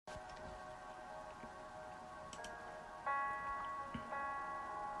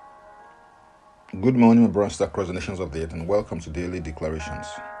Good morning, my brothers across the nations of the earth, and welcome to Daily Declarations.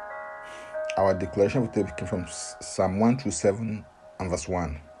 Our declaration for today came from Psalm 1 through 7 and verse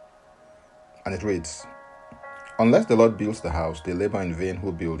 1. And it reads, Unless the Lord builds the house, they labor in vain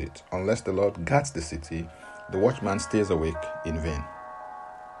who build it. Unless the Lord guards the city, the watchman stays awake in vain.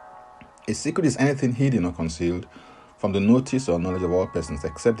 A secret is anything hidden or concealed from the notice or knowledge of all persons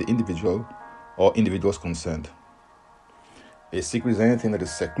except the individual or individuals concerned. A secret is anything that is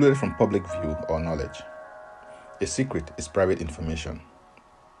secluded from public view or knowledge. A secret is private information.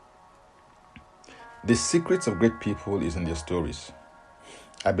 The secrets of great people is in their stories.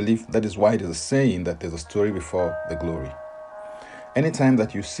 I believe that is why it is a saying that there's a story before the glory. Anytime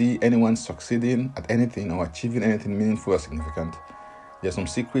that you see anyone succeeding at anything or achieving anything meaningful or significant, there are some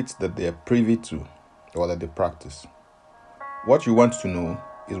secrets that they are privy to or that they practice. What you want to know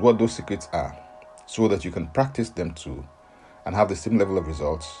is what those secrets are, so that you can practice them too and have the same level of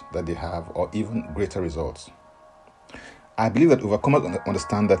results that they have or even greater results. I believe that overcomers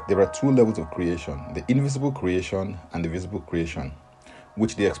understand that there are two levels of creation, the invisible creation and the visible creation,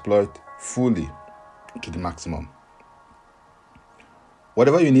 which they exploit fully to the maximum.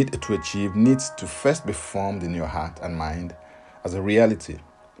 Whatever you need to achieve needs to first be formed in your heart and mind as a reality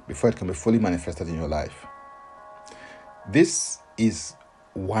before it can be fully manifested in your life. This is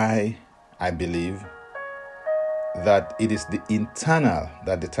why I believe that it is the internal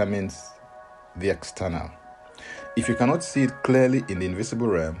that determines the external. If you cannot see it clearly in the invisible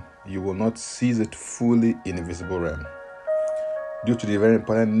realm, you will not seize it fully in the visible realm. Due to the very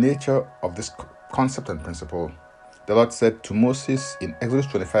important nature of this concept and principle, the Lord said to Moses in Exodus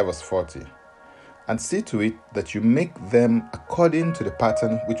 25 verse 40, "And see to it that you make them according to the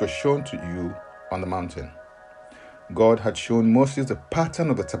pattern which was shown to you on the mountain." God had shown Moses the pattern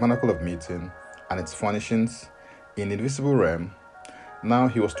of the tabernacle of meeting and its furnishings in the invisible realm. Now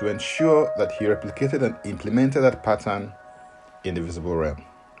he was to ensure that he replicated and implemented that pattern in the visible realm.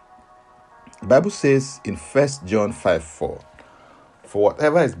 The Bible says in 1 John 5:4, "For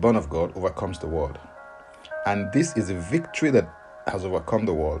whatever is born of God overcomes the world. And this is the victory that has overcome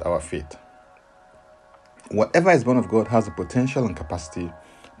the world, our faith." Whatever is born of God has the potential and capacity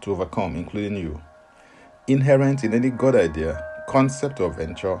to overcome, including you. Inherent in any God idea, concept, or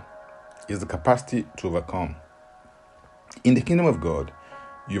venture is the capacity to overcome. In the kingdom of God,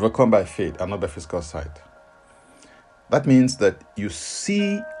 you overcome by faith and not by physical sight. That means that you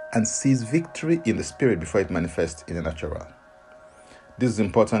see and seize victory in the spirit before it manifests in the natural. This is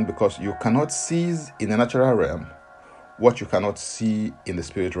important because you cannot seize in the natural realm what you cannot see in the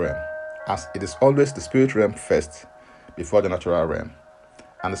spirit realm, as it is always the spirit realm first before the natural realm,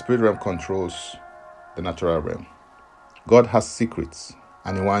 and the spirit realm controls the natural realm. God has secrets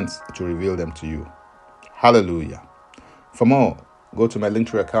and He wants to reveal them to you. Hallelujah. For more, go to my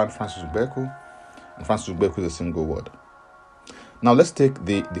Linktree account, Francis Ugbeku, and Francis Ugbeku is a single word. Now let's take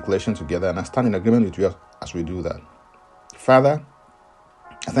the declaration together, and I stand in agreement with you as we do that. Father,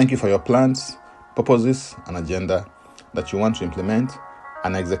 I thank you for your plans, purposes, and agenda that you want to implement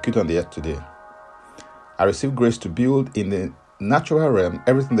and execute on the earth today. I receive grace to build in the natural realm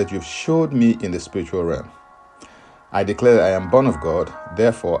everything that you've showed me in the spiritual realm. I declare that I am born of God,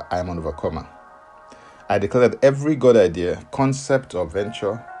 therefore I am an overcomer. I declare that every God idea, concept, or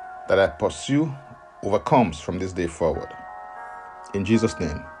venture that I pursue overcomes from this day forward. In Jesus'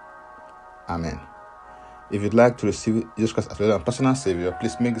 name, Amen. If you'd like to receive Jesus Christ as your personal Savior,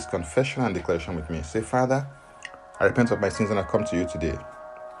 please make this confession and declaration with me. Say, Father, I repent of my sins and I come to you today.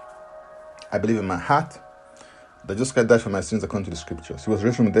 I believe in my heart that Jesus Christ died for my sins according to the scriptures. He was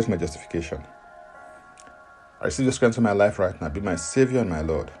raised from the dead for my justification. I receive Jesus Christ into my life right now. Be my Savior and my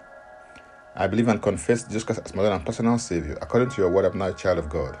Lord. I believe and confess Jesus Christ as my Lord and personal Savior. According to your word, I'm now a child of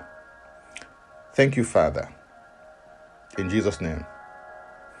God. Thank you, Father. In Jesus' name,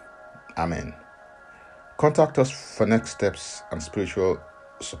 Amen. Contact us for next steps and spiritual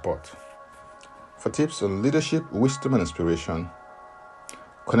support. For tips on leadership, wisdom, and inspiration,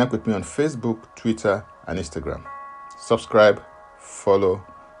 connect with me on Facebook, Twitter, and Instagram. Subscribe, follow,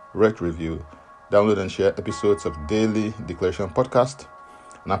 rate, review, download and share episodes of Daily Declaration Podcast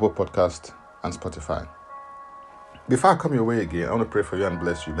on Apple Podcast and Spotify. Before I come your way again, I want to pray for you and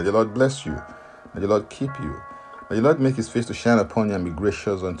bless you. May the Lord bless you. May the Lord keep you. May the Lord make His face to shine upon you and be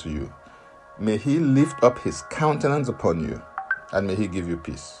gracious unto you. May He lift up His countenance upon you, and may He give you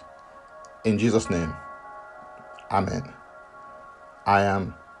peace. In Jesus' name, Amen. I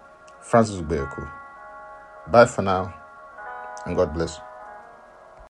am Francis Ugbeku. Bye for now, and God bless you.